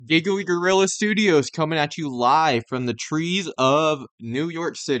Giggly Gorilla Studios coming at you live from the trees of New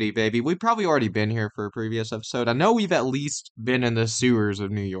York City, baby. We've probably already been here for a previous episode. I know we've at least been in the sewers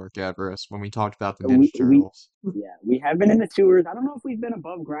of New York, Everest, when we talked about the Ninja we Turtles. yeah, we have been in the sewers. I don't know if we've been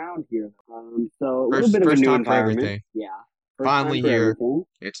above ground here. So a little First, bit of a first new time for environment. everything. Yeah, first time Finally for here. everything.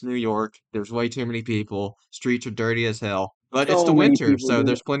 It's New York. There's way too many people. Streets are dirty as hell. But it's the So many winter, people, so dude.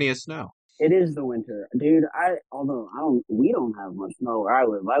 there's plenty of snow. It is the winter, dude. Although we don't have much snow where I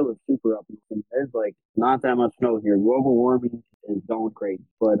live. I live super up north. There's like not that much snow here. Global warming is going crazy,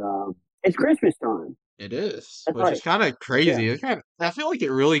 but it's Christmas time. It is, That's which right. is kind of Yeah. crazy. I feel like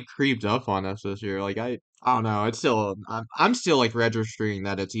it really creeped up on us this year. I don't know. It's still, I'm still like registering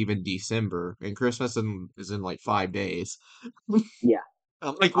that it's even December and is in like 5 days. Yeah,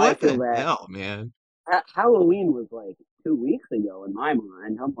 I'm like, I what feel the that. hell, man? Halloween was like 2 weeks ago in my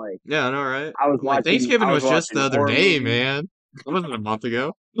mind. I'm like, Yeah, I know, right? I was I'm like, watching, Thanksgiving I was was just watching the other horror day, movies. man. It wasn't a month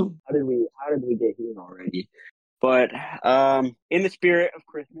ago. How did we get here already? But in the spirit of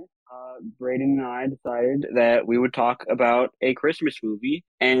Christmas, Brayden and I decided that we would talk about a Christmas movie,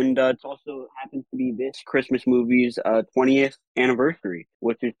 and it also happens to be this Christmas movie's 20th anniversary,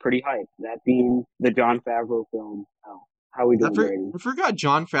 which is pretty hype. That being the Jon Favreau film. How we doing, Brayden? I forgot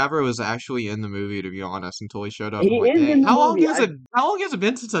Jon Favreau was actually in the movie, to be honest, until he showed up. I'm He like, is dang, in the movie. how long has it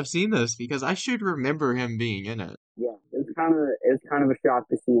been since I've seen this? Because I should remember him being in it. Yeah, it's kind of a shock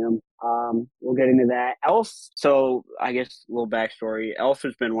to see him. We'll get into that. Elf. So I guess a little backstory. Elf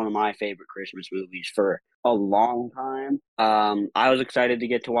has been one of my favorite Christmas movies for a long time. I was excited to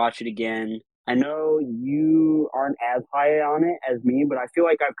get to watch it again. I know you aren't as high on it as me, but I feel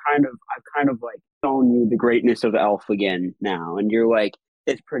like I've kind of like shown you the greatness of Elf again now, and you're like,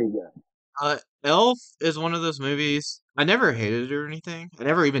 it's pretty good. Elf is one of those movies. I never hated it or anything. I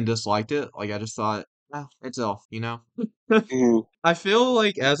never even disliked it. Like I just thought, oh, it's Elf, you know? Mhm. I feel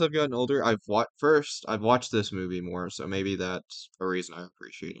like as I've gotten older, I've watched this movie more, so maybe that's a reason I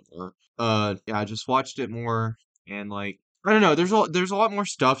appreciate it more. Yeah, I just watched it more and like I don't know, there's a lot more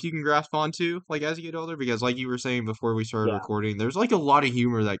stuff you can grasp onto like as you get older because like you were saying before we started Yeah. recording, there's like a lot of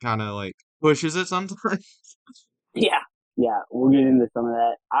humor that kind of like pushes it sometimes. Yeah, yeah, we'll get into some of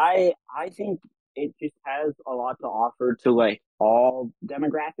that. I think it just has a lot to offer to like all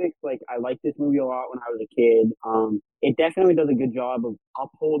demographics. Like I liked this movie a lot when I was a kid. It definitely does a good job of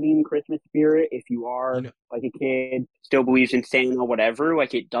upholding Christmas spirit if you You are know, like a kid, still believes in Santa or whatever.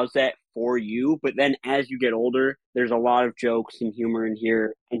 Like it does that for you. But then as you get older, there's a lot of jokes and humor in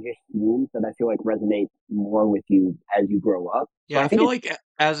here and just themes that I feel like resonate more with you as you grow up. So yeah, I I think feel it's like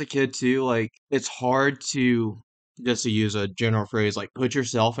as a kid too, like it's hard to just to use a general phrase, like put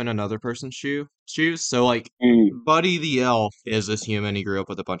yourself in another person's shoes. So like mm, Buddy the elf is this human. He grew up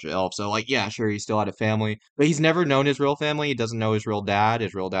with a bunch of elves. So like yeah, sure, he still had a family, but he's never known his real family. He doesn't know his real dad.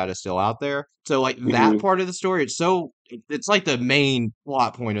 His real dad is still out there. So like that mm, part of the story, it's like the main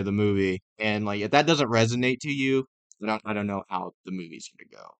plot point of the movie. And like if that doesn't resonate to you, then I don't know how the movie's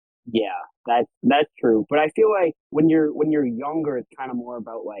gonna go. yeah, that's true. But I feel like when you're younger, it's kind of more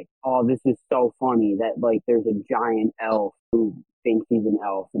about like, oh, this is so funny that like there's a giant elf who thinks he's an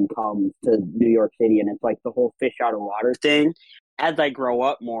elf and comes to New York City, and it's like the whole fish out of water thing. As I grow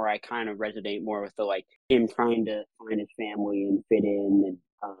up more, I kind of resonate more with the like him trying to find his family and fit in and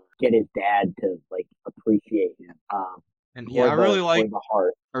get his dad to like appreciate him And yeah, for the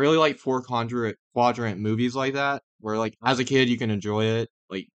heart. I really like quadrant movies like that, where like as a kid you can enjoy it,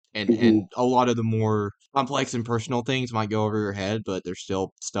 like Hmm. and a lot of the more complex and personal things might go over your head, but there's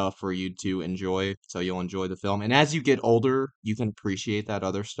still stuff for you to enjoy, so you'll enjoy the film. And as you get older, you can appreciate that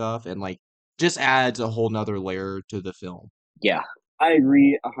other stuff, and like just adds a whole nother layer to the film. Yeah, I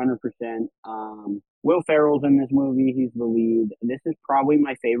agree 100%. Will Ferrell's in this movie. He's the lead. This is probably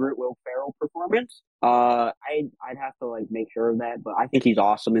my favorite Will Ferrell performance. I'd have to like make sure of that, but I think he's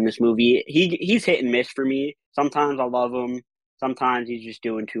awesome in this movie. He's hit and miss for me. Sometimes I love him. Sometimes he's just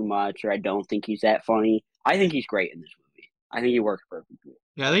doing too much, or I don't think he's that funny. I think he's great in this movie. I think he works perfectly.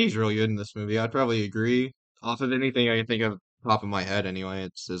 Yeah, I think he's really good in this movie. I'd probably agree. Off of anything I can think of top of my head anyway,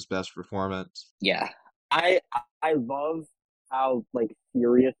 it's his best performance. Yeah, I I love how like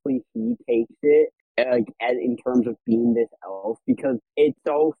seriously he takes it, like as, in terms of being this elf, because it's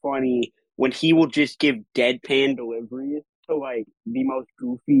so funny when he will just give deadpan deliveries to like the most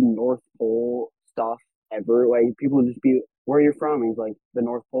goofy North Pole stuff ever. Like people just be, "Where are you from?" He's like, "The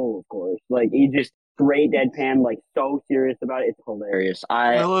North Pole, of course." Like he just straight deadpan, like so serious about it. It's hilarious.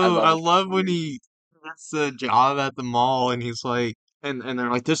 I love I his love when performance. he gets a job at the mall and he's like, and they're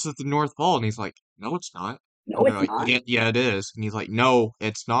like, this is the North Pole. And he's like, no, it's not. No, And they're it's like, not. yeah, yeah, it is. And he's like, no,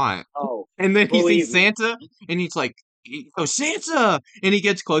 it's not. Oh, And then he sees believe me. Santa and he's like, Oh, Santa! And he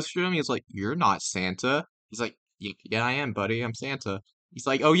gets closer to him. He's like, "You're not Santa." He's like, Yeah, I am, buddy. I'm Santa." He's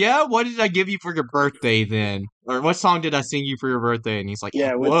like, "Oh yeah, what did I give you for your birthday then? Or what song did I sing you for your birthday?" And he's like,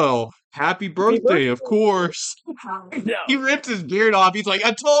 Yeah, with "Whoa, happy happy birthday, of birthday. course." He No, rips his beard off. He's like,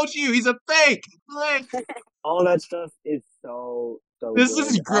 "I told you, he's a fake." Fake. all that stuff is so This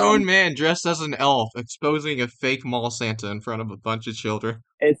is good. a grown man dressed as an elf exposing a fake mall Santa in front of a bunch of children.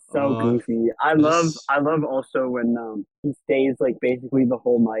 It's so Uh, goofy. I love this, I love also when he stays like basically the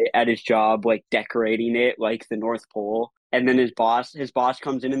whole night at his job, like decorating it like the North Pole. And then his boss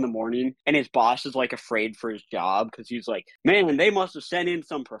comes in the morning, and his boss is like afraid for his job because he's like, man, they must have sent in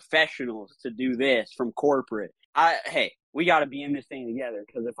some professionals to do this from corporate. Hey, we got to be in this thing together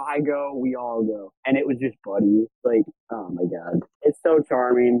because if I go, we all go. And it was just Buddy. Like, oh my god, it's so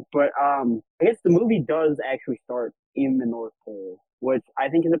charming. But I guess the movie does actually start in the North Pole, which I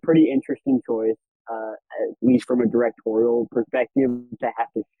think is a pretty interesting choice, at least from a directorial perspective, to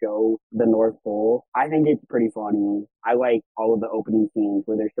have to show the North Pole. I think it's pretty funny. I like all of the opening scenes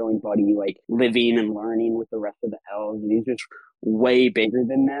where they're showing Buddy like living and learning with the rest of the elves, and he's just way bigger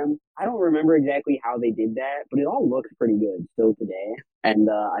than them. I don't remember exactly how they did that, but it all looks pretty good still today, and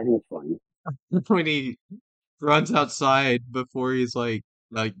I think it's funny. when he runs outside before he's like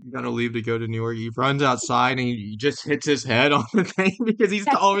gonna leave to go to New York. He runs outside and he just hits his head on the thing because he's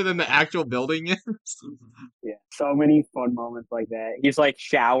taller than the actual building is. Yeah, so many fun moments like that. He's like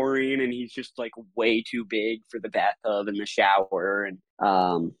showering and he's just like way too big for the bathtub and the shower, and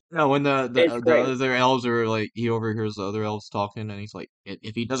No, when it's the great. other elves are like, he overhears the other elves talking, and he's like,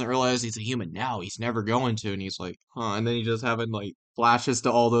 If he doesn't realize he's a human now, he's never going to." And he's like, "Huh?" And then he just having like flashes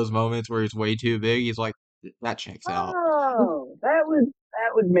to all those moments where he's way too big. He's like, "That checks out." Oh, that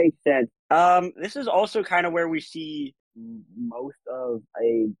would make sense. This is also kind of where we see most of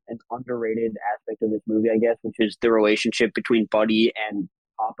an underrated aspect of this movie, I guess, which is the relationship between Buddy and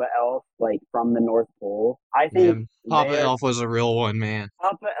Papa Elf, like from the North Pole. I think Man, Papa their Elf was a real one, man.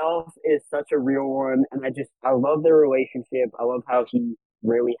 Papa Elf is such a real one, and I love their relationship. I love how he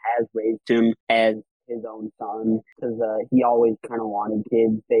really has raised him as his own son because he always kind of wanted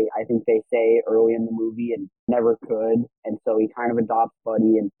kids. I think they say early in the movie and never could, and so he kind of adopts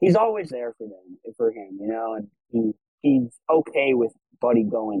Buddy, and he's always there for him, and he's okay with Buddy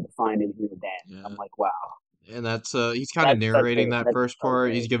going to find his real dad. I'm Yeah. like, wow, And that's he's kind of narrating that that's first so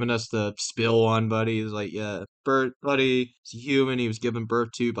part. He's great. giving us the spill on Buddy. He's like, "Yeah, Buddy is a human. He was given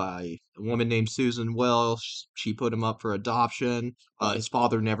birth to by a woman named Susan Welsh. She put him up for adoption. His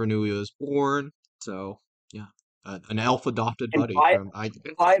father never knew he was born. So yeah, an elf adopted And Buddy from I."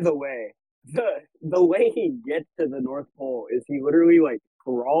 by the way, the way he gets to the North Pole is he literally like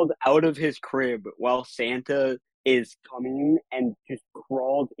crawls out of his crib while Santa is coming and just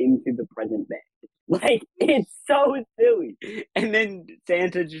crawls into the present day. Like it's so silly, and then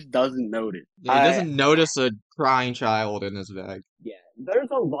Santa just doesn't notice. Yeah, he doesn't notice a crying child in his bag. Yeah, there's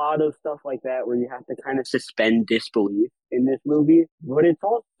a lot of stuff like that where you have to kind of suspend disbelief in this movie, but it's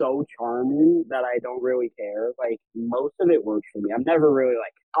all so charming that I don't really care. Like most of it works for me. I'm never really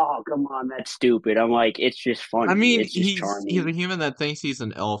like, oh, come on, that's stupid. I'm like, it's just I funny. mean, It's just he's a charming. human that thinks he's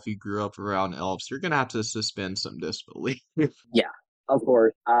an elf. He grew up around elves. You're gonna have to suspend some disbelief. Yeah, of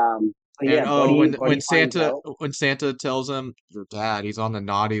course. But And yeah, oh, Buddy finds out. when Santa tells him your dad, he's on the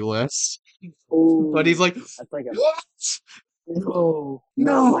naughty list. But he's Oh, like, that's like a "What? no,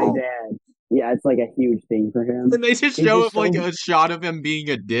 not my No!" dad. Yeah, it's like a huge thing for him. And they just He's show him just like so a shot of him being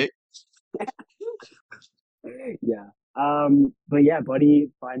a dick. yeah. But yeah,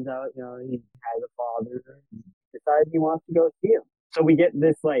 Buddy finds out, he has a father, and decides he wants to go see him. So we get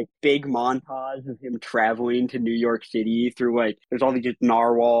this like big montage of him traveling to New York City through like there's all these just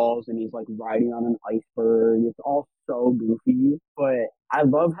narwhals and he's like riding on an iceberg. It's all so goofy, but I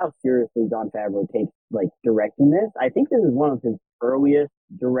love how seriously Jon Favreau takes like directing this. I think this is one of his earliest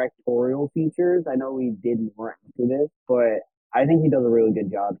directorial features. I know he did more after this, but I think he does a really good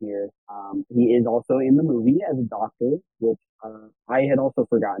job here. He is also in the movie as a doctor, which I had also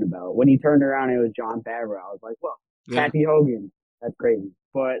forgotten about. When he turned around, it was Jon Favreau. I was like, "Well, Yeah. Happy Hogan, that's crazy."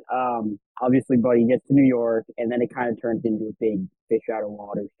 But obviously, Buddy gets to New York, and then it kind of turns into a big fish out of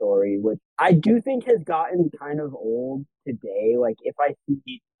water story, which I do think has gotten kind of old today. Like, if I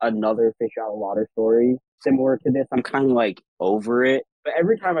see another fish out of water story similar to this, I'm kind of like over it. But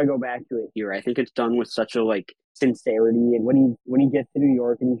every time I go back to it here, I think it's done with such a like sincerity. And when he gets to New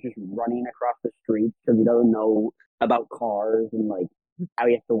York and he's just running across the streets because he doesn't know about cars and like how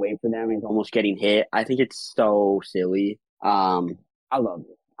he has to wait for them and he's almost getting hit. I think it's so silly. I love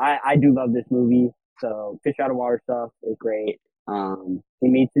it. I do love this movie. So Fish Out of Water stuff is great. He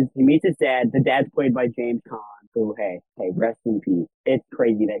meets his dad. The dad's played by James Caan. So hey, rest in peace. It's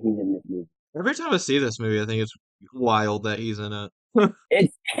crazy that he's in this movie. Every time I see this movie, I think it's wild that he's in it.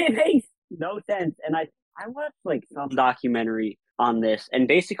 It makes no sense. And I watched like some documentary on this, and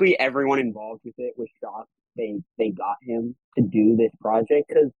basically everyone involved with it was shocked they got him to do this project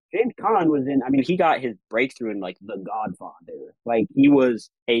because James Caan was in. I mean, he got his breakthrough in like The Godfather. Like he was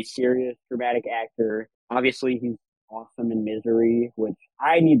a serious dramatic actor. Obviously, he's awesome in Misery, which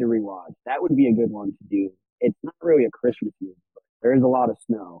I need to rewatch. That would be a good one to do. It's not really a Christmas movie, but there is a lot of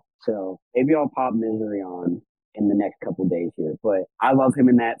snow, so maybe I'll pop Misery on in the next couple of days here. But I love him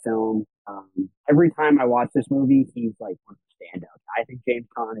in that film. Every time I watch this movie, he's like one of the standouts. I think James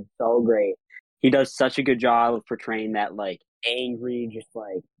Caan is so great. He does such a good job of portraying that like angry, just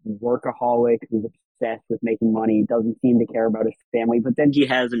like workaholic who's obsessed with making money, doesn't seem to care about his family, but then he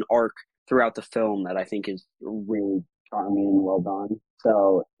has an arc throughout the film that I think is really charming and well done.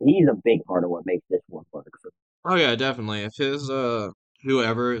 So he's a big part of what makes this one work. Oh yeah, definitely. If his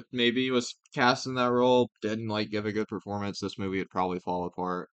whoever maybe was cast in that role didn't like give a good performance, this movie would probably fall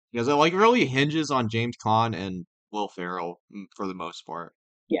apart. Because it like really hinges on James Caan and Will Ferrell for the most part.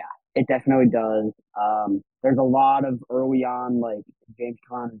 Yeah, it definitely does. There's a lot of early on, like James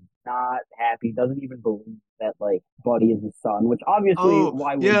Caan is not happy, doesn't even believe that like Buddy is his son, which obviously, Oh,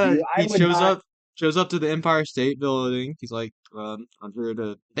 why would yeah, you? I he would not. shows up to the Empire State Building. He's like, I'm here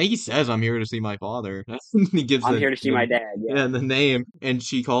to I think he says I'm here to see my father. He gives I'm here to see my dad. Yeah, the name and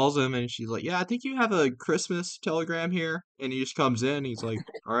she calls him and she's like, "Yeah, I think you have a Christmas telegram here." And he just comes in, he's like,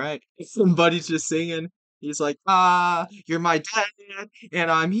 "All right." Somebody's just singing. He's like, "Ah, you're my dad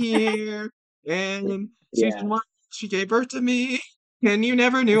and I'm here and yeah, Susan Wells, she gave birth to me and you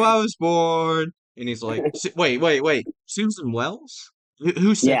never knew I was born." And he's like, wait, Susan Wells?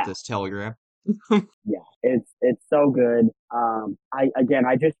 Who sent yeah. this telegram?" Yeah, it's so good.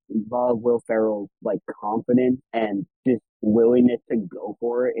 I just love Will Ferrell's like confidence and just willingness to go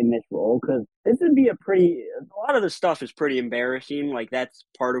for it in this role because this would be a lot of the stuff is pretty embarrassing. Like that's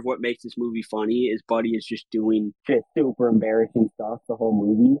part of what makes this movie funny is Buddy is just doing just super embarrassing stuff the whole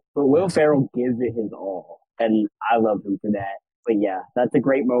movie, but Will Yeah. Ferrell gives it his all, and I love him for that. But yeah, that's a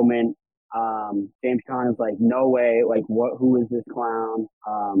great moment. James Caan is like, no way, like what, who is this clown?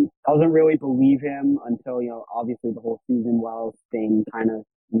 Doesn't really believe him until, obviously the whole Susan Wells thing kind of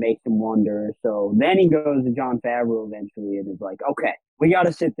makes him wonder. So then he goes to Jon Favreau eventually and is like, okay, we got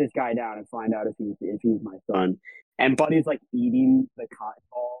to sit this guy down and find out if he's my son. And Buddy's like eating the cotton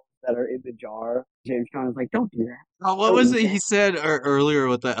balls that are in the jar. James Caan is like, don't do that. Oh, what Don't was eat it he that. said earlier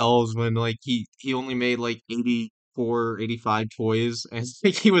with the elves when like he only made like 84, 85 toys and I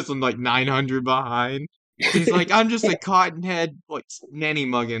think he was like 900 behind. He's like, I'm just a cottonhead, like nanny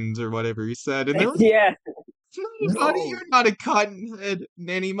muggins or whatever he said, and they're like, Yeah. no, buddy, No, you're not a cottonhead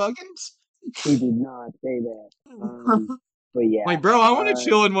nanny muggins. he did not say that. But yeah, Like, bro, I want to uh,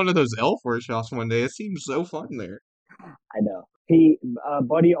 chill in one of those elf workshops one day. It seems so fun there. I know. He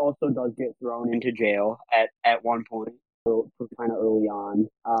Buddy also does get thrown into jail at one point, so kind of early on.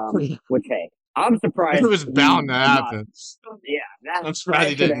 Which hey, I'm It surprised was he bound to did not. happen. Yeah, that I'm surprised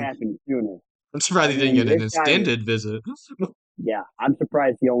he that should have didn't. happened sooner. I'm surprised I he didn't mean, get an this guy was. extended visit. Yeah, I'm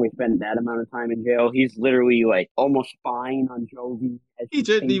surprised he only spent that amount of time in jail. He's literally like almost spying on Jovi as He she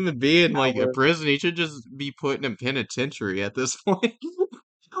shouldn't takes even be in like a shower. prison. He should just be put in a penitentiary at this point.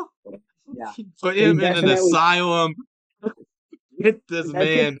 Yeah, Put he him in an definitely. asylum. Get this That's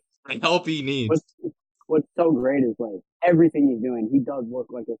man the help he what's needs. what's so great is like everything he's doing, he does look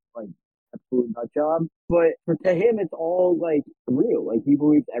like a absolute nut job. But to him, it's all like real. Like he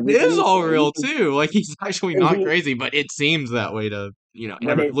believes It everything is he's all saying real too. Like he's actually because not he, crazy, but it seems that way to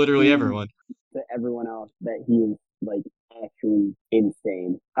but it literally seems everyone. to everyone else that he is like actually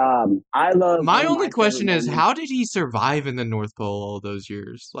insane. I love My one of only my favorite question is, moments. how did he survive in the North Pole all those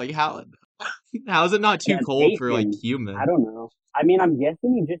years? Like how is it not too cold for like Adaptation. I human? don't know. I mean, I'm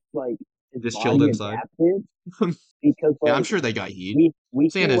guessing he just like his Just chilled body inside. adapted because Yeah, I'm like sure they got heat. we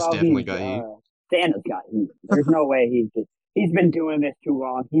see Santa's while definitely he's got heat. Santa's got heat. There's no way he's been doing this too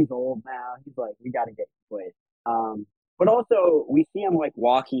long. He's old now. He's like, we got to get replaced. But also we see him like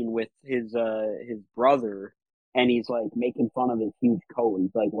walking with his brother, and he's like making fun of his huge coat.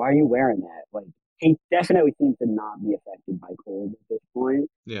 He's like, why are you wearing that? Like he definitely seems to not be affected by cold at this point.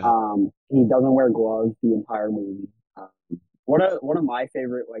 Yeah. He doesn't wear gloves the entire movie. Um, one of my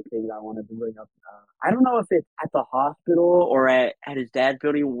favorite like things I wanted to bring up. I don't know if it's at the hospital or at his dad's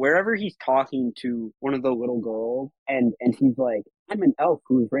building, wherever he's talking to one of the little girls, and he's like, "I'm an elf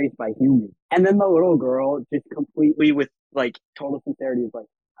who was raised by humans," and then the little girl just completely with like total sincerity is like,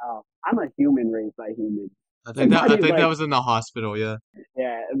 "Oh, I'm a human raised by humans." And I Buddy's think that like, was in the hospital. Yeah.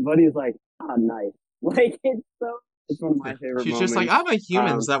 yeah, and Buddy's like, oh, nice. Like it's one of my favorite She's just like, moments. I'm a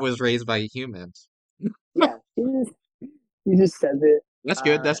humans Um, that was raised by humans. yeah, he just says it. That's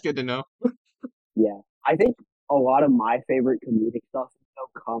good. Uh, That's good to know. yeah, I think a lot of my favorite comedic stuff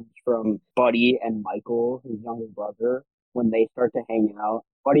though comes from Buddy and Michael, his younger brother, when they start to hang out.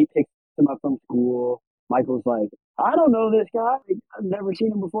 Buddy picks him up from school. Michael's like, I don't know this guy. I've never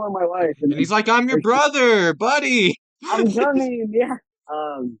seen him before in my life. And And then he's like, I'm your there's brother, buddy. I'm coming, yeah.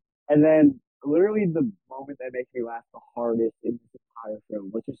 And then literally the moment that makes me laugh the hardest in this entire film,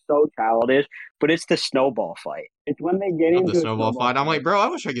 which is so childish, but it's the snowball fight. It's when they get Of the into a snowball snowball fight. I'm like, fight. bro, I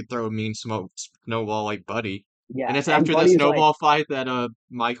wish I could throw a mean smoke snowball like Buddy. Yeah, And it's and after the Buddy's like, snowball fight that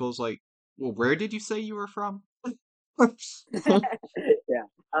Michael's like, well, where did you say you were from? yeah.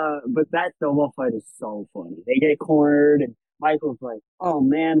 But that snowball fight is so funny. They get cornered, and Michael's like, "Oh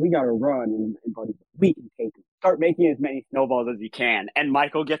man, we gotta run," and Buddy's like, "We can take it. Start making as many snowballs as you can." And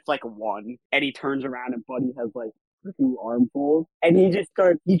Michael gets like one, and he turns around, and Buddy has like two armfuls, and he just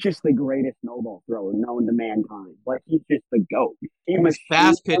starts. He's just the greatest snowball thrower known to mankind. Like he's just the goat. He He's machines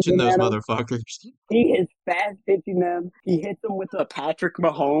fast pitching them those at him. motherfuckers. He is fast pitching them. He hits them with a Patrick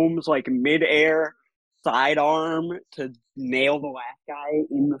Mahomes like midair sidearm to nail the last guy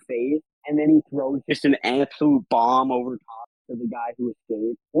in the face, and then he throws just an absolute bomb over top to the guy who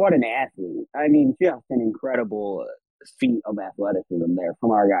escaped. What an athlete! I mean, just an incredible feat of athleticism there from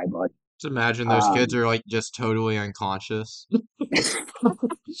our guy, Bud. Just imagine those kids Um, are like just totally unconscious. The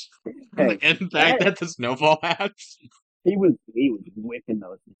hey, impact that that the snowball had. he was whipping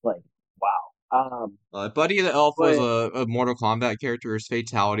those. It's like wow. Buddy the Elf was But a Mortal Kombat character. His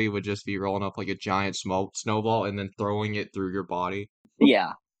fatality would just be rolling up like a giant snowball and then throwing it through your body.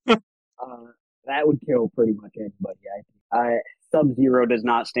 yeah, Uh, that would kill pretty much anybody. Sub Zero does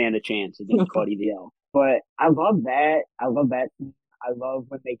not stand a chance against Buddy the Elf. But I love that. I love that scene. I love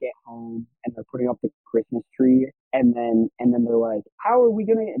when they get home and they're putting up the Christmas tree, and then they're like, "How are we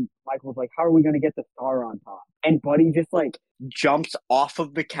gonna?" And Michael's like, "How are we gonna get the star on top?" And Buddy just like jumps off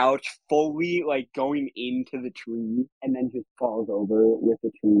of the couch, fully like going into the tree, and then just falls over with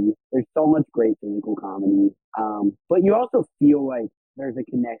the tree. There's so much great physical comedy. But you also feel like there's a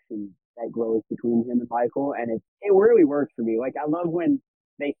connection that grows between him and Michael, and it really works for me. Like I love when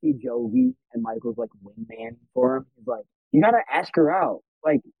they see Jovi and Michael's like wingman for him. He's like, "You gotta ask her out,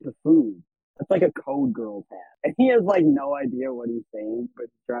 like the food." That's like a code girl tab, and he has like no idea what he's saying, but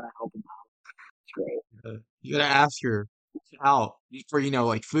he's trying to help him out. It's great. You gotta ask her out for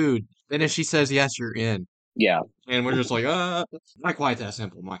like food. Then if she says yes, you're in. Yeah, And we're just like, not quite that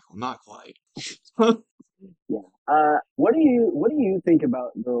simple, Michael. Not quite. yeah. What do you think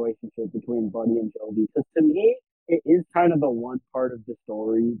about the relationship between Buddy and Jovi? Because to me, it is kind of the one part of the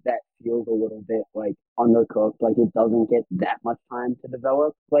story that feels a little bit like undercooked. Like it doesn't get that much time to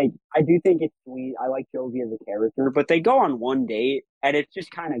develop. Like I do think it's sweet. I like Jovi as a character, but they go on one date and it's just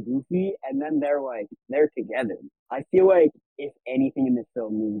kind of goofy, and then they're together. I feel like if anything in this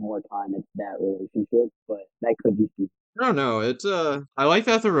film needs more time, it's that relationship. But that could just be I don't know. It's I like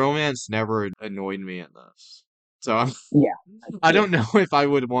that the romance never annoyed me in this. So yeah, that's I true. don't know if I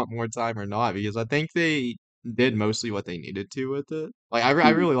would want more time or not because I think they did mostly what they needed to with it. Like I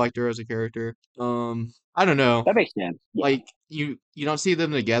Mhm. really liked her as a character. I don't know. That makes sense. Yeah. Like you don't see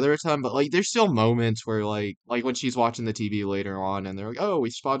them together a ton, but like there's still moments where like when she's watching the TV later on and they're like, "Oh, we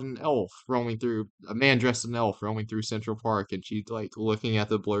spotted an elf roaming through a man dressed as an elf roaming through Central Park," and she's like looking at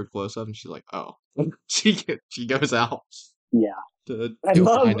the blurred close up and she's like, "Oh." She goes out Yeah. to I go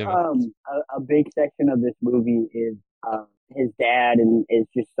love find him. a big section of this movie is his dad and is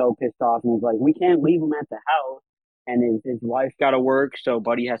just so pissed off and he's like, we can't leave him at the house, and his wife got to work, so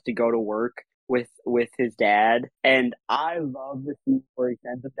Buddy has to go to work with his dad. And I love the scene where he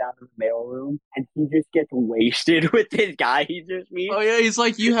sends him down to the mailroom and he just gets wasted with this guy he just Oh meets. yeah, he's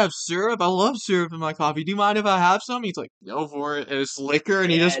like, "You have syrup? I love syrup in my coffee. Do you mind if I have some?" He's like, "Go for it." And it's liquor,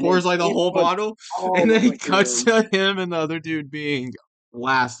 and he Yeah, just and pours like the it's whole put bottle, all and the then he liquor cuts in. to him and the other dude being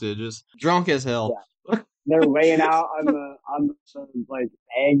blasted, just drunk as hell. Yeah. They're laying out on the like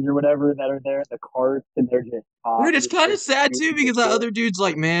eggs or whatever that are there in the carts, and they're just Dude, it's talking. kind They're of just sad too shooting the because that shit. other dude's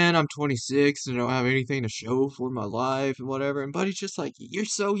like, "Man, I'm 26 and I don't have anything to show for my life and whatever." And Buddy's just like, "You're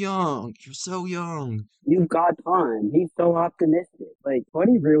so young. You're so young." You've got time. He's so optimistic. Like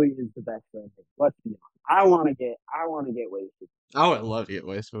Buddy really is the best friend. Let's be honest. I want to get wasted. I would love to get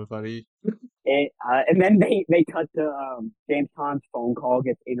wasted with Buddy. And then they cut to James Caan's phone call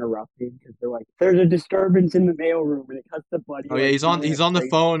gets interrupted because they're like, "There's a disturbance in the mailroom," and it cuts to Buddy Oh yeah, like doing a he's on the crazy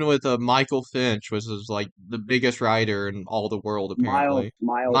phone with Michael Finch, which is like the biggest writer in all the world apparently.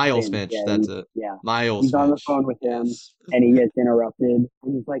 Miles Miles Finch. Finch, that's it. Yeah, Miles he's on the Finch. phone with him, Yes. and he gets interrupted, and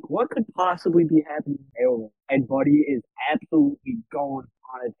he's like, "What could possibly be happening in the mailroom?" And Buddy is absolutely going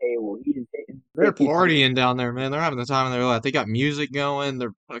on a table. He is hitting They're 50 times. partying down there, man. They're having the time of their life. They got music going.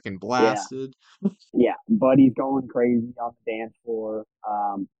 They're fucking Yeah, blasted. yeah, Buddy's going crazy on the dance floor.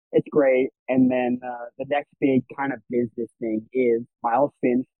 It's great. And then the next big kind of business thing is Miles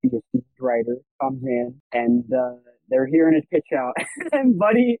Finch, the esteemed writer, comes in and they're hearing his pitch out, and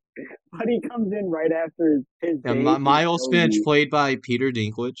Buddy comes in right after his Yeah, date with Miles Finch, Josie. played by Peter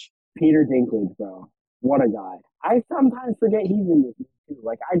Dinklage. Peter Dinklage, bro, what a guy! I sometimes forget he's in this movie too.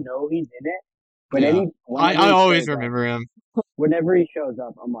 Like I know he's in it, but Yeah, whenever I he always shows up, remember him.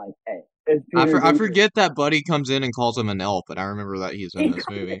 I'm like, hey, it's Peter I Dinklage. forget that Buddy comes in and calls him an elf, but I remember that he's in He this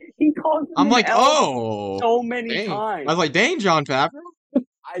movie. he calls him I'm an like, elf oh, so many dang. I times. was like, dang, Jon Favreau,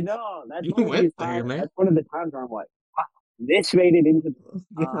 I know that's you one of these went there, times. man. That's one of the times where I'm like, wow, this made it into.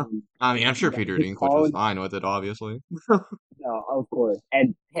 Yeah. I mean, I'm sure Yeah, Peter just Dinklage was calling. fine with it, obviously. No, of course.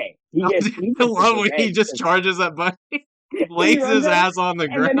 And hey, I he gets his love when he revenge just because charges that Buddy, he lays runs his out ass on the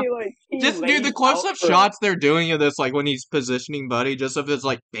and ground. then he Just dude, the lays close out up for. shots they're doing of this, like when he's positioning Buddy, just of his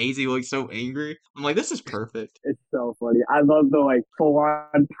like Daisy looks so angry. I'm like, this is perfect. It's so funny. I love the like full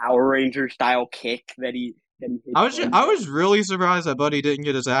on Power Ranger style kick that he hits Buddy I with. was really surprised that Buddy didn't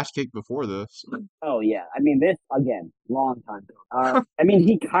get his ass kicked before this. Oh yeah, I mean this again, long time ago. I mean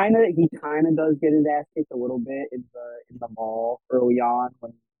he kind of does get his ass kicked a little bit in the mall early on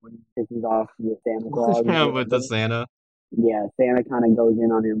when he pisses off the Santa Claus or Yeah, with the whatever. Santa. Yeah, Santa kind of goes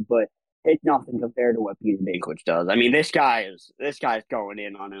in on him, but it's nothing compared to what Peter Dinklage does. I mean this guy's going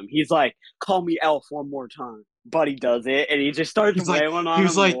in on him. He's like, "Call me Elf one more time." Buddy does it, and he just starts wailing He on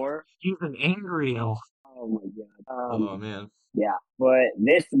was him like, more. he's an angry elf. Oh my god. Oh man. Yeah, but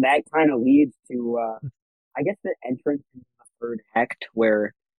that kind of leads to I guess the entrance in the third act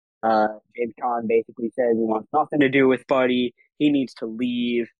where James Caan basically says he wants nothing to do with Buddy. He needs to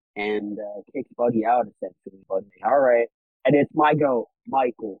leave and kicks Buddy out essentially. Buddy, all right, and it's my goat,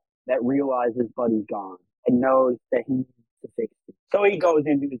 Michael, that realizes Buddy's gone and knows that he needs to fix it. So he goes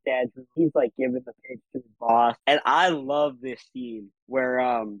into his dad's room. He's like giving the pitch to his boss, and I love this scene where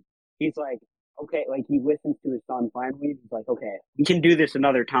he's like, okay, like he listens to his son finally. He's like, okay, we can do this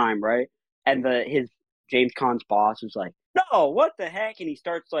another time, right? And his James Caan's boss is like, no, what the heck? And he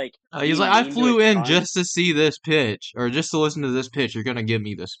starts like He's being like, I mean to his flew in son. just to see this pitch, or just to listen to this pitch. You're gonna give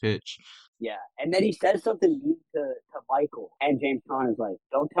me this pitch. Yeah. And then he says something mean to Michael. And James Caan is like,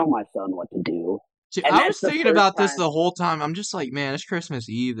 don't tell my son what to do. See, And I that's was the thinking first about this time. the whole time. I'm just like, man, it's Christmas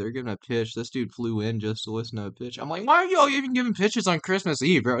Eve. They're giving a pitch. This dude flew in just to listen to a pitch. I'm like, why are y'all even giving pitches on Christmas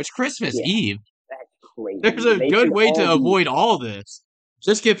Eve, bro? It's Christmas Yeah, Eve. that's crazy. There's a They good should way all to be. avoid all this.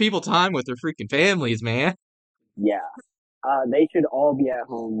 Just give people time with their freaking families, man. Yeah. They should all be at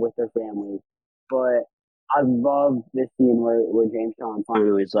home with their families. But I love this scene where James Caan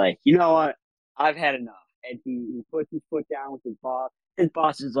finally is like, you know what? I've had enough. And he puts his foot down with his boss. His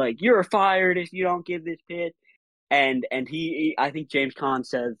boss is like, you're fired if you don't give this pitch. And I think James Caan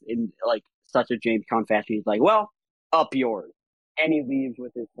says in like such a James Caan fashion, he's like, well, up yours. And he leaves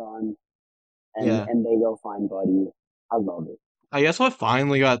with his son, Yeah. and they go find Buddy. I love it. I guess what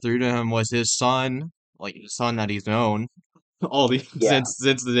finally got through to him was his son, like his son that he's known all the Yeah.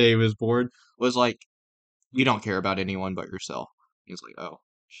 since the day he was born, was like, you don't care about anyone but yourself. He's like, oh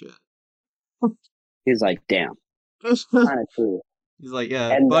shit. He's like, damn, He's kind of true. like, yeah,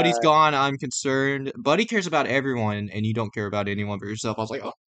 And Buddy's gone. I'm concerned. Buddy cares about everyone, and you don't care about anyone but yourself. I was like,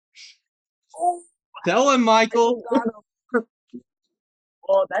 oh, oh, tell him, Michael. Michael got him.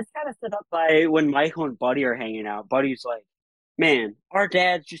 Well, that's kind of set up by when Michael and Buddy are hanging out. Buddy's like, man, our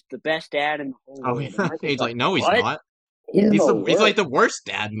dad's just the best dad in the whole Oh, world. And yeah. Michael's He's like, like, no, he's what? not. He's the He's like worst. the worst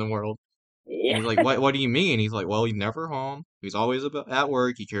dad in the world. And Yeah. he's like, what do you mean? He's like, well, he's never home. He's always at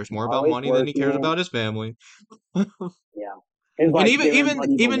work. He cares more about Always money than he cares working. about his family. Yeah. He's And like giving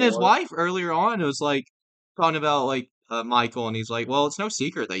Buddy the even his war. wife earlier on was like talking about like Michael, and he's like, well, it's no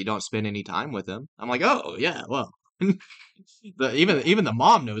secret that you don't spend any time with him. I'm like, oh yeah, well, Yeah. even the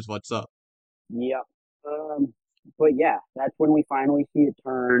mom knows what's up. Yep. But yeah, that's when we finally see it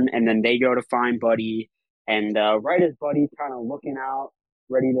turn, and then they go to find Buddy, and right as Buddy's kind of looking out,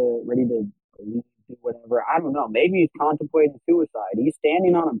 ready to leave, do whatever. I don't know. Maybe he's contemplating suicide. He's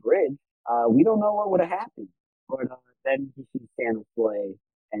standing on a bridge. We don't know what would have happened, but then he sees Santa's sleigh,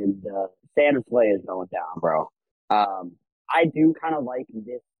 and Santa's sleigh is going down, bro. I do kind of like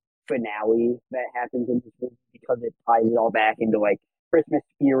this finale that happens in this movie because it ties it all back into like Christmas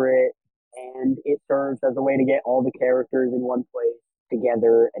spirit, and it serves as a way to get all the characters in one place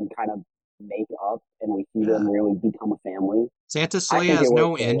together and kind of make up, and we see them Yeah. really become a family. Santa's I sleigh think it has works no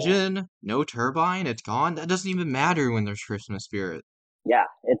so well. engine, no turbine, it's gone. That doesn't even matter when there's Christmas spirit. Yeah,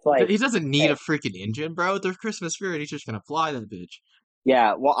 it's like, He doesn't need hey, a freaking engine, bro. There's Christmas spirit. He's just gonna fly that bitch.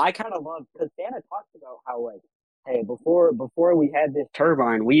 yeah. Well, I kind of love because Santa talks about how like, hey, before we had this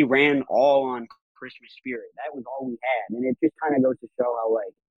turbine, we ran all on Christmas spirit. That was all we had, and it just kind of goes to show how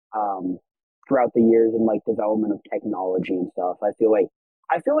like throughout the years and like development of technology and stuff, I feel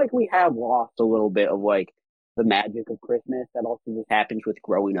like we have lost a little bit of like the magic of Christmas that also just happens with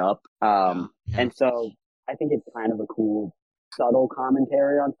growing up. Yeah, yeah. And so I think it's kind of a cool subtle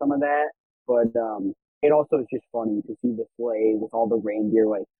commentary on some of that, but it also is just funny to see the sleigh with all the reindeer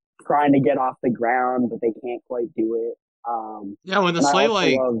like trying to get off the ground, but they can't quite do it. Yeah, when the And I sleigh, also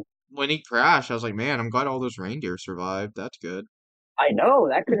like, love, when he crashed, I was like, man, I'm glad all those reindeer survived. That's good. I know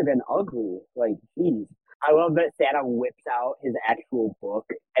that could have been ugly. Like, geez. I love that Santa whips out his actual book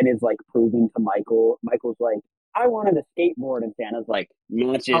and is like proving to Michael. Michael's like, I wanted a skateboard, and Santa's like,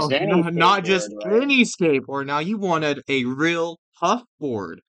 not just Oh, any no, not skateboard, just right? any skateboard. Now you wanted a real puff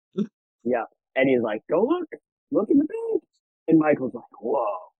board. Yeah. And he's like, go look in the bag. And Michael's like, whoa,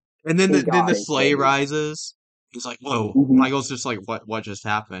 And then he then got the it, sleigh baby. rises. He's like, whoa. Mm-hmm. Michael's just like, what just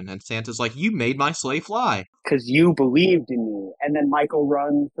happened? And Santa's like, you made my sleigh fly. Because you believed in me. And then Michael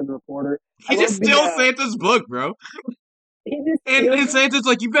runs to the reporter. I He just love steals Santa's book, bro. he just And steals it, Santa's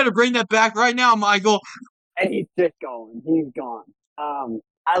like, you better bring that back right now, Michael. and he's just going. He's gone.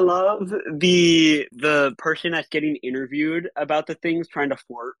 I love the person that's getting interviewed about the things trying to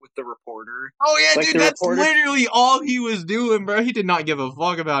flirt with the reporter. Oh yeah, Like dude, the that's reporter, literally all he was doing, bro. He did not give a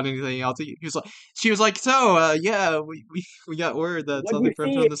fuck about anything else. He was like, she was like, so, yeah, we got word that what do you something fell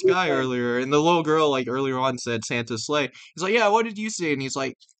see? from And the he's sky like, earlier, and the little girl, like, earlier on said Santa's sleigh. He's like, yeah, what did you see? And he's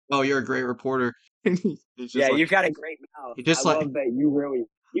like, oh, you're a great reporter. And he's just yeah, like, you've got a great mouth. he I just like, love that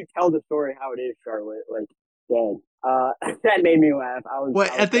you tell the story how it is, Charlotte. Like, dang. That made me laugh.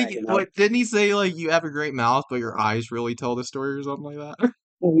 what, I I was think, cracking up. what, didn't he say, like, you have a great mouth, but your eyes really tell the story or something like that?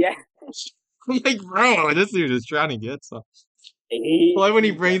 Yeah, I'm like, bro, this dude is trying to get some. Like when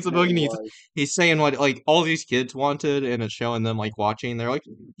he he brings the book definitely and was. he's saying what like all these kids wanted, and it's showing them like watching. They're like,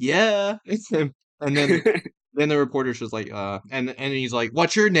 yeah, it's him. And then the reporter's just like, and he's like,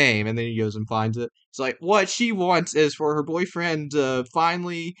 what's your name? And then he goes and finds it. It's like what she wants is for her boyfriend to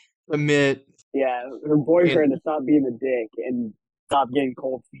finally admit Yeah, her and boyfriend to stop being a dick and stop getting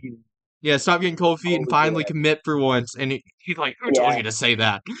cold feet and yeah, stop getting cold feet and totally do finally whatever. commit for once. And he's like, who told Yeah. you to say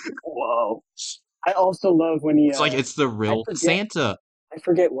that? Whoa. I also love when he It's like it's the I real forget Santa. I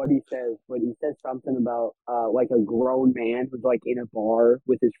forget what he says, but he says something about like a grown man who's like in a bar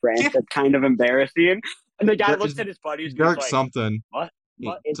with his friends. Yeah, That's kind of embarrassing. And the guy looks it's at his buddies and he's Dirk like, something. "What?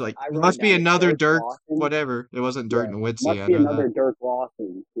 What?" It's like I wrote it must be down. It's another Dirk Dirk, Lawson. whatever. It wasn't Dirk Yeah, Nowitzki, must I be know that. another Dirk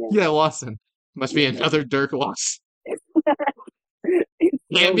Lawson. Yeah, Yeah, Lawson. Must be another Dirk Lawson. it's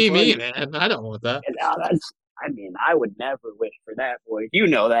Can't so be me, funny. man. I don't want that. And that's, I mean, I would never wish for that, boy. You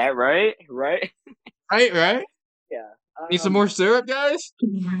know that, right? Right? Right, right? Yeah. Need some more syrup, guys?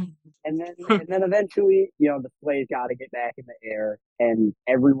 And then eventually, the sleigh's got to get back in the air, and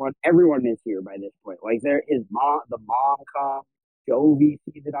everyone is here by this point. Like the mom comes, Jovi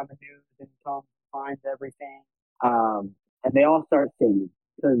sees it on the news and comes, finds everything, and they all start singing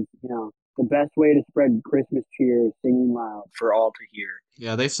because the best way to spread Christmas cheer is singing loud for all to hear.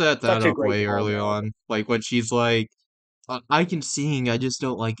 Yeah, they set that Such a up great way early callback. on. Like when she's like, I can sing, I just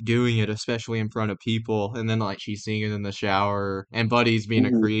don't like doing it, especially in front of people. And then like she's singing in the shower, and Buddy's being a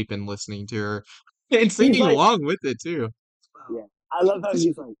Mm-hmm. creep and listening to her and He's singing like, along with it too. yeah. I love how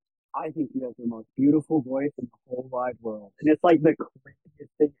he's like, I think you have the most beautiful voice in the whole wide world. And it's like the creepiest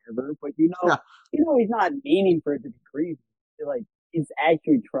thing ever. But Yeah, he's not meaning for it to be creepy. Like he's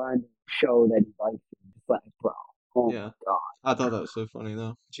actually trying to show that he likes it. It's like, bro, oh my yeah. god. I thought that was so funny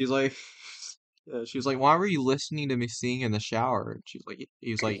though. She's like, yeah, she was like, "Why were you listening to me sing in the shower?" And she's like,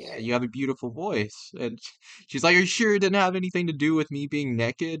 he was like, "Yeah, you have a beautiful voice." And she's like, "Are you sure it didn't have anything to do with me being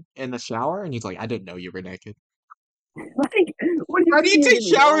naked in the shower?" And he's like, "I didn't know you were naked." Like, what do you How do mean you you take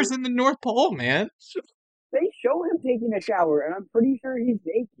didn't showers know? in the North Pole, man? They show him taking a shower, and I'm pretty sure he's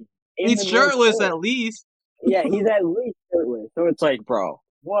naked in He's the North shirtless Pole. at least. Yeah, he's at least shirtless. So it's like, bro,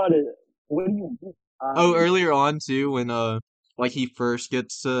 what do you do? Oh, earlier on too, when like he first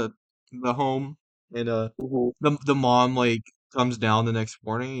gets to the home, and Mhm. the mom like comes down the next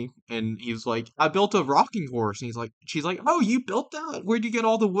morning, and he's like, "I built a rocking horse," and she's like, "Oh, you built that? Where'd you get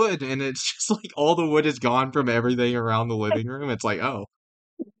all the wood?" And it's just like all the wood is gone from everything around the living room. It's like, oh,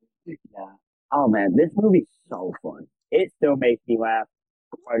 Oh man, this movie's so fun. It still makes me laugh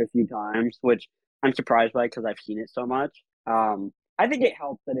quite a few times, which I'm surprised by because I've seen it so much. I think it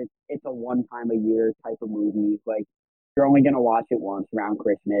helps that it's a one time a year type of movie. Like you're only gonna watch it once around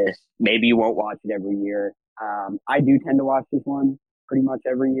Christmas. Maybe you won't watch it every year. I do tend to watch this one pretty much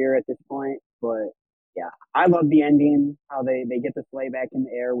every year at this point, but yeah, I love the ending. How they get the sleigh back in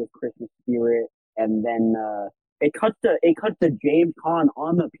the air with Christmas spirit, and then it cuts to James Caan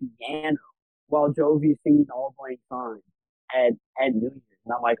on the piano while Jovi's singing All Blank Time at New Year's.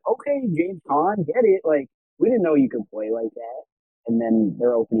 And I'm like, okay, James Caan, get it. Like, we didn't know you could play like that. And then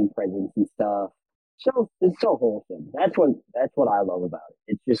they're opening presents and stuff. So it's so wholesome. That's what I love about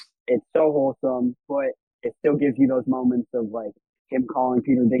it. It's so wholesome, but it still gives you those moments of like him calling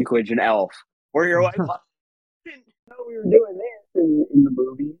Peter Dinklage an elf, where you're like, what? I didn't know we were doing this in the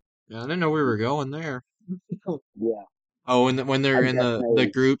movie. Yeah, I didn't know we were going there. Yeah, Oh, and when I they're in the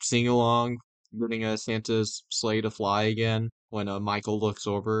definitely. group sing along, getting Santa's sleigh to fly again. When Michael looks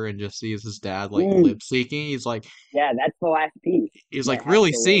over and just sees his dad like lip Mm, syncing, yeah, that's the last piece he's that like has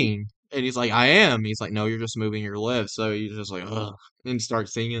really to win. singing, and he's like I am. He's like no, you're just moving your lips. So he's just like ugh, and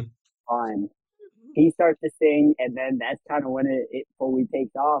starts singing. Fine. He starts to sing, and then that's kind of when it fully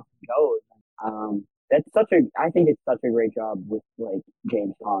takes off and goes. That's such a, I think it's such a great job with like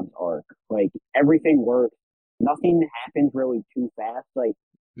James Caan's arc. Like everything works, nothing happens really too fast. Like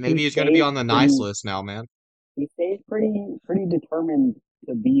Maybe he he's gonna be stays on the nice pretty, list now, man. he stays pretty determined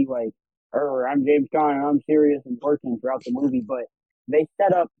to be like, I'm James Caan and I'm serious and working throughout the movie. But they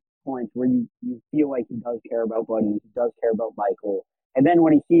set up points where you feel like he does care about Buddy, he does care about Michael, and then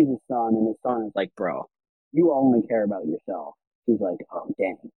when he sees his son and his son is like, bro, you only care about yourself. He's like, oh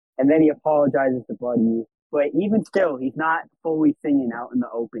dang, and then he apologizes to Buddy. But even still, he's not fully singing out in the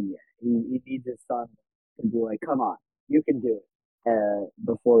open yet. He needs his son to be like, come on, you can do it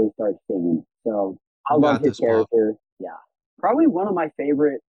before he starts singing. So I You love got his this, Pop. character. Yeah, probably one of my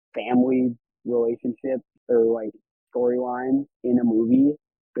favorite family relationships or like storylines in a movie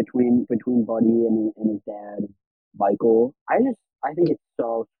between Buddy and his dad, Michael. I think it's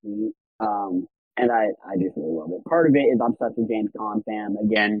so sweet. And I just really love it. Part of it is I'm such a James Caan fan.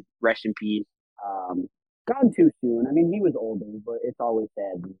 Again, rest in peace. Um, gone too soon. I mean, he was older, but it's always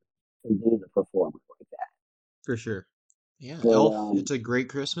sad to lose a performer like that. For sure. Yeah, But Elf. It's a great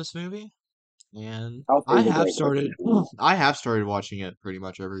Christmas movie, and Elf is a great Christmas movie. I have started watching it pretty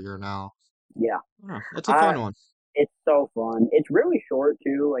much every year now. Yeah, Oh, it's a I fun one. it's so fun. It's really short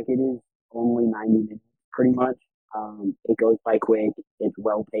too. Like it is only 90 minutes, pretty much. It goes by quick. It's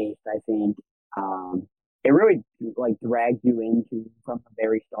well paced. I think. It really like drags you into from the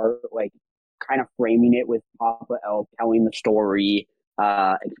very start, like kind of framing it with Papa Elf telling the story,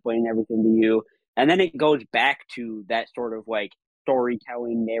 explaining everything to you, and then it goes back to that sort of like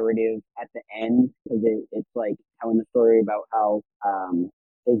storytelling narrative at the end because it's like telling the story about how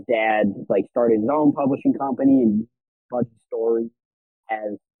his dad like started his own publishing company and Buddy's story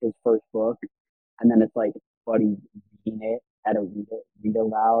as his first book, and then it's like Buddy reading it at a read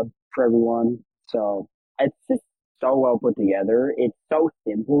aloud for everyone. So it's just so well put together. It's so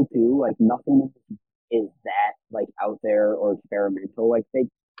simple too. Like nothing is that like out there or experimental. Like they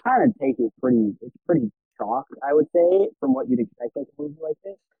kind of take it pretty. It's pretty chalk, I would say, from what you'd expect like a movie like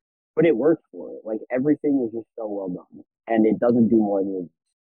this. But it works for it. Like everything is just so well done, and it doesn't do more than.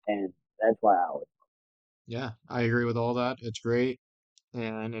 And that's why I always. Yeah, I agree with all that. It's great.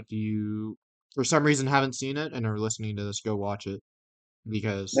 And if you, for some reason, haven't seen it and are listening to this, go watch it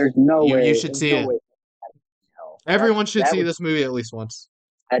because There's no you way. should There's see no it. way. Hell, Everyone should that see was this movie at least once.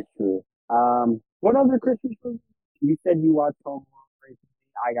 that's true. What other Christmas movies? You said you watched Home Alone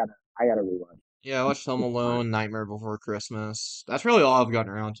recently. I gotta rewatch. Yeah, I watched Home It's fun. Alone, Nightmare Before Christmas. That's really all I've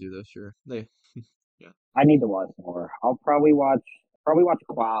gotten around to this year. Yeah, I need to watch more. I'll probably watch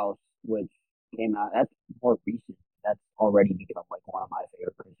Klaus, which came out. That's more recent. That's already become like one of my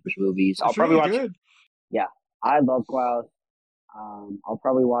favorite Christmas movies. I'll it's probably really watch. good. Yeah, I love Klaus. I'll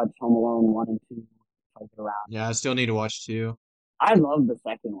probably watch Home Alone 1 and 2 if I get around. Yeah, I still need to watch two. I love the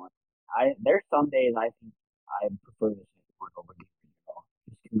second one. I there's some days I think I prefer the second one over the original.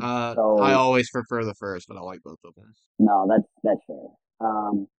 Just 'cause it's I so always prefer the first, but I like both of them. no, that's fair.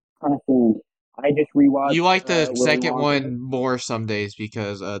 Trying to think. I just rewatched You like the Willy second Wonka. one more some days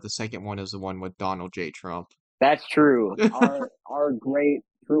because the second one is the one with Donald J. Trump. That's true. Our great,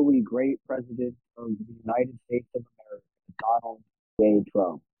 truly great president of the United States of America, Donald J.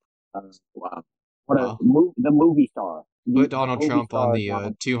 Trump. Wow, what a Wow. the movie star, Put the Donald movie Trump on star the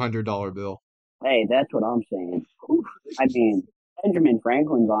Donald. $200 bill. Hey, that's what I'm saying. Whew. I mean, Benjamin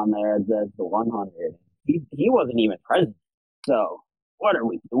Franklin's on there as the 100. He wasn't even president, so What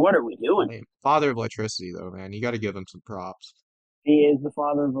are we doing? Hey, father of electricity, though, man. You got to give him some props. He is the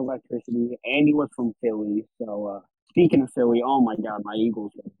father of electricity, and he was from Philly. So speaking of Philly, oh my God, my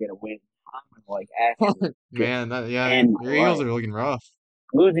Eagles gonna get a win. I'm gonna like actually just Man, yeah, end your my Eagles life. are looking rough.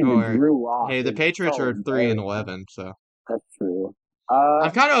 Losing Oh, to Drew Lock hey, the is Patriots so are 3 and embarrassing. 11, so That's true.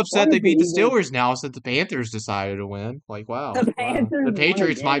 I'm kind of As far upset they as the beat the Eagles, Steelers now since the Panthers decided to win. Like, wow, the wow. Panthers The won a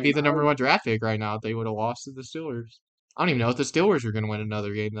Patriots might be game. the number one draft pick right now if they would have lost to the Steelers. I don't even know if the Steelers are going to win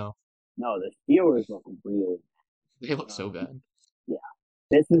another game though. No, the Steelers look really. They look so Um, bad. yeah,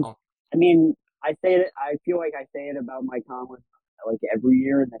 this is. Oh, I mean, I say it. I feel like I say it about Mike Tomlin like every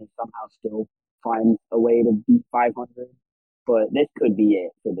year, and then he somehow still finds a way to beat 500. But this could be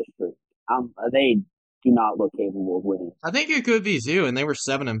it for the streak. They do not look capable of winning. I think it could be Zoo, and they were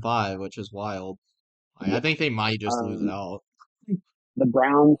 7-5, which is wild. I Yeah. think they might just lose Um, out. the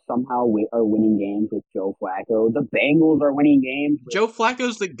Browns somehow are winning games with Joe Flacco. The Bengals are winning games with Joe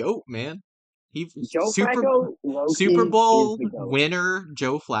Flacco's the GOAT, man. He Joe Flacco. Super Loki is Bowl the goat. winner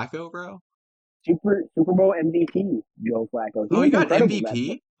Joe Flacco, bro. Super Bowl MVP Joe Flacco. He Oh, he was got incredible that.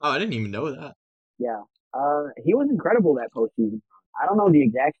 MVP? Oh, I didn't even know that. Yeah. He was incredible that postseason. I don't know the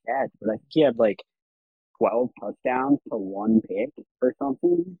exact stats, but I think he had like 12 touchdowns to one pick or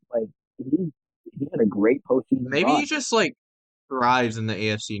something. Like he had a great postseason Maybe he run. just like thrives in the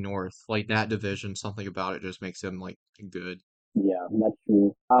AFC North. Like that division, something about it just makes him like good. Yeah, that's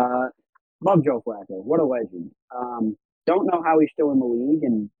true. Love Joe Flacco. What a legend. Don't know how he's still in the league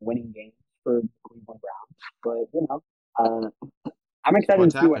and winning games for the Cleveland Browns, but I'm It's excited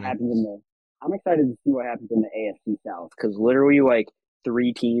what's to see what happening. happens in the. I'm excited to see what happens in the AFC South because literally like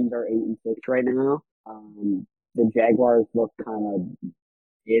three teams are 8-6 right now. The Jaguars look kind of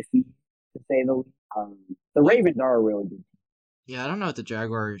iffy to say the least. The What? Ravens are a really good team. Yeah, I don't know if the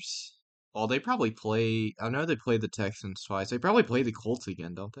Jaguars. Well, they probably play. I know they play the Texans twice. They probably play the Colts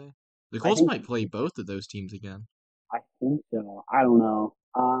again, don't they? The I Colts think might play both of those teams again. I think so. I don't know.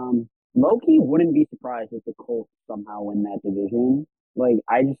 Loki wouldn't be surprised if the Colts somehow win that division. Like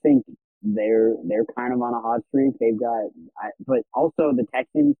I just think they're kind of on a hot streak. But also the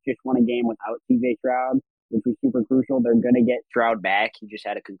Texans just won a game without CJ Stroud, which was super crucial. They're gonna get Stroud back. He just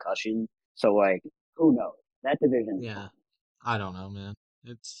had a concussion, so like who knows? That division is fun. Yeah, I don't know, man.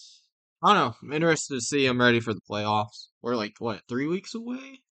 It's I don't know. I'm interested to see. I'm ready for the playoffs. We're like what, 3 weeks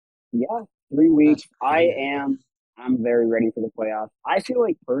away? Yeah, 3 weeks. That's crazy. I'm very ready for the playoffs. I feel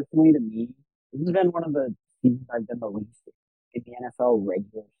like personally to me, this has been one of the seasons I've been the least in the NFL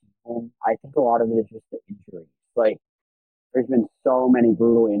regular season. I think a lot of it is just the injuries. Like there's been so many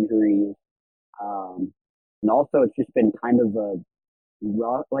brutal injuries. Um, and also it's just been kind of a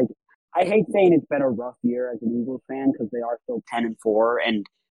rough like I hate saying it's been a rough year as an Eagles fan because they are still 10-4 and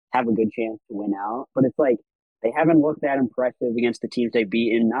have a good chance to win out. But it's like they haven't looked that impressive against the teams they've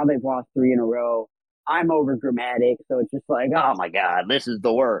beaten. Now they've lost three in a row. I'm over dramatic, so it's just like, oh my God, this is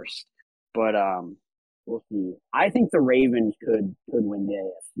the worst. But we'll see. I think the Ravens could win the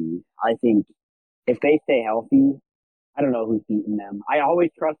AFC. I think if they stay healthy, I don't know who's beating them. I always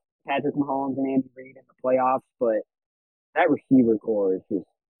trust Patrick Mahomes and Andy Reid in the playoffs, but that receiver core is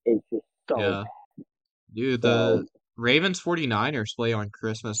just so Yeah. Dude, so the Ravens 49ers play on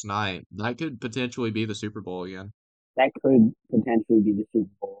Christmas night. That could potentially be the Super Bowl again. that could potentially be the Super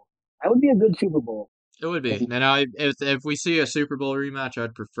Bowl. That would be a good Super Bowl. It would be. And if we see a Super Bowl rematch,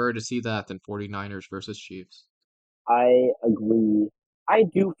 I'd prefer to see that than 49ers versus Chiefs. I agree. I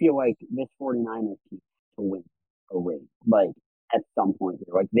do feel like this 49ers team to win a ring, like at some point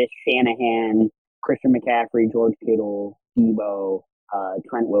here. Like this Shanahan, Christian McCaffrey, George Kittle, Debo,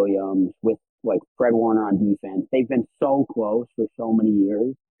 Trent Williams with like Fred Warner on defense. They've been so close for so many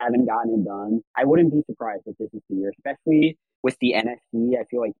years, haven't gotten it done. I wouldn't be surprised if this is the year, especially with the NFC. I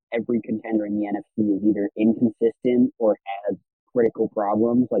feel like every contender in the NFC is either inconsistent or has critical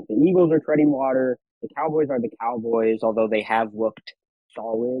problems. Like the Eagles are treading water. The Cowboys are the Cowboys, although they have looked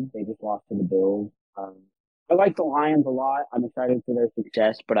solid. They just lost to the Bills. I like the Lions a lot. I'm excited for their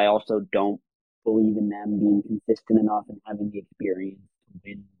success, but I also don't believe in them being consistent enough and having the experience to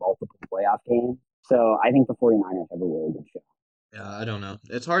win multiple playoff games. So I think the 49ers have a really good shot. Yeah, I don't know.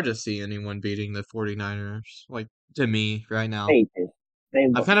 It's hard to see anyone beating the 49ers, like to me right now. They just, they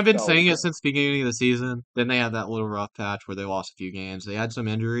I've look kind of been so saying it good. since the beginning of the season. Then they had that little rough patch where they lost a few games. They had some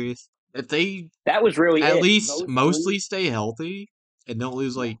injuries. If they That was really at it. least Those three, mostly stay healthy and don't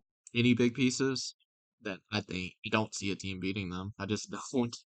lose yeah, like any big pieces, then I think you don't see a team beating them. I just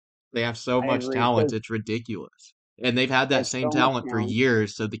don't. They have so I much agree talent, because it's ridiculous. And they've had they that have same so much talent for talent.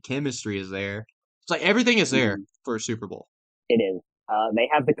 years, so the chemistry is there. It's like everything is there Mhm. for a Super Bowl. It is. They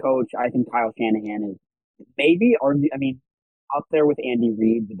have the coach. I think Kyle Shanahan is maybe, or I mean, up there with Andy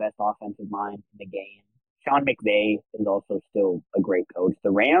Reid, the best offensive mind in the game. Sean McVay is also still a great coach.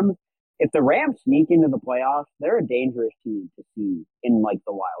 The Rams, if the Rams sneak into the playoffs, they're a dangerous team to see in like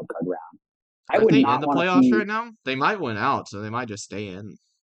the wild card round. I Aren't would they in not the want to playoffs see, right now? They might win out, so they might just stay in.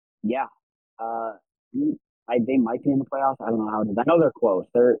 yeah, uh, they might be in the playoffs. I don't know how it is. I know they're close.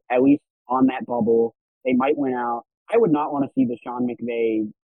 They're at least on that bubble. They might win out. I would not want to see the Sean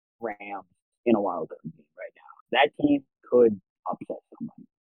McVay Rams in a wild card game right now. That team could upset somebody.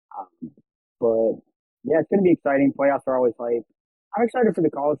 But yeah, it's going to be exciting. Playoffs are always hype. I'm excited for the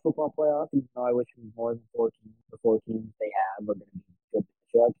college football playoffs, even though I wish it was more than 14. The 4 teams they have are going to be good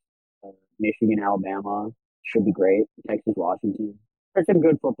matchups. Michigan, Alabama should be great. Texas, Washington. There's some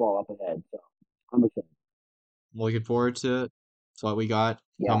good football up ahead, so I'm excited. Looking forward to it. It's what we got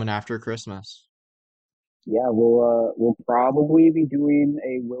Yeah, coming after Christmas. yeah. We'll probably be doing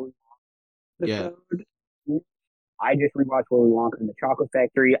a Willy Yeah. episode. I just rewatched Willy Wonka and the Chocolate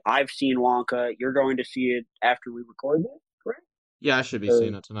Factory. I've seen Wonka. You're going to see it after we record this, correct? Yeah, I should be Or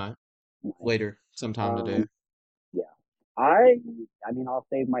seeing it tonight. nice. Later, sometime today. Um, yeah. I I mean I'll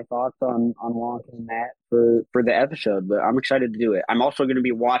save my thoughts on Wonka and that for the episode, but I'm excited to do it. I'm also going to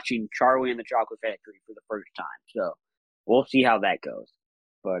be watching Charlie and the Chocolate Factory for the first time, so we'll see how that goes.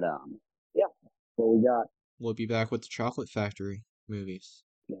 But yeah, what we got. We'll be back with the Chocolate Factory movies.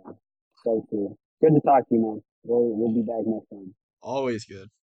 Yeah, so cool. Good to talk to you, man. We'll be back next time. Always good.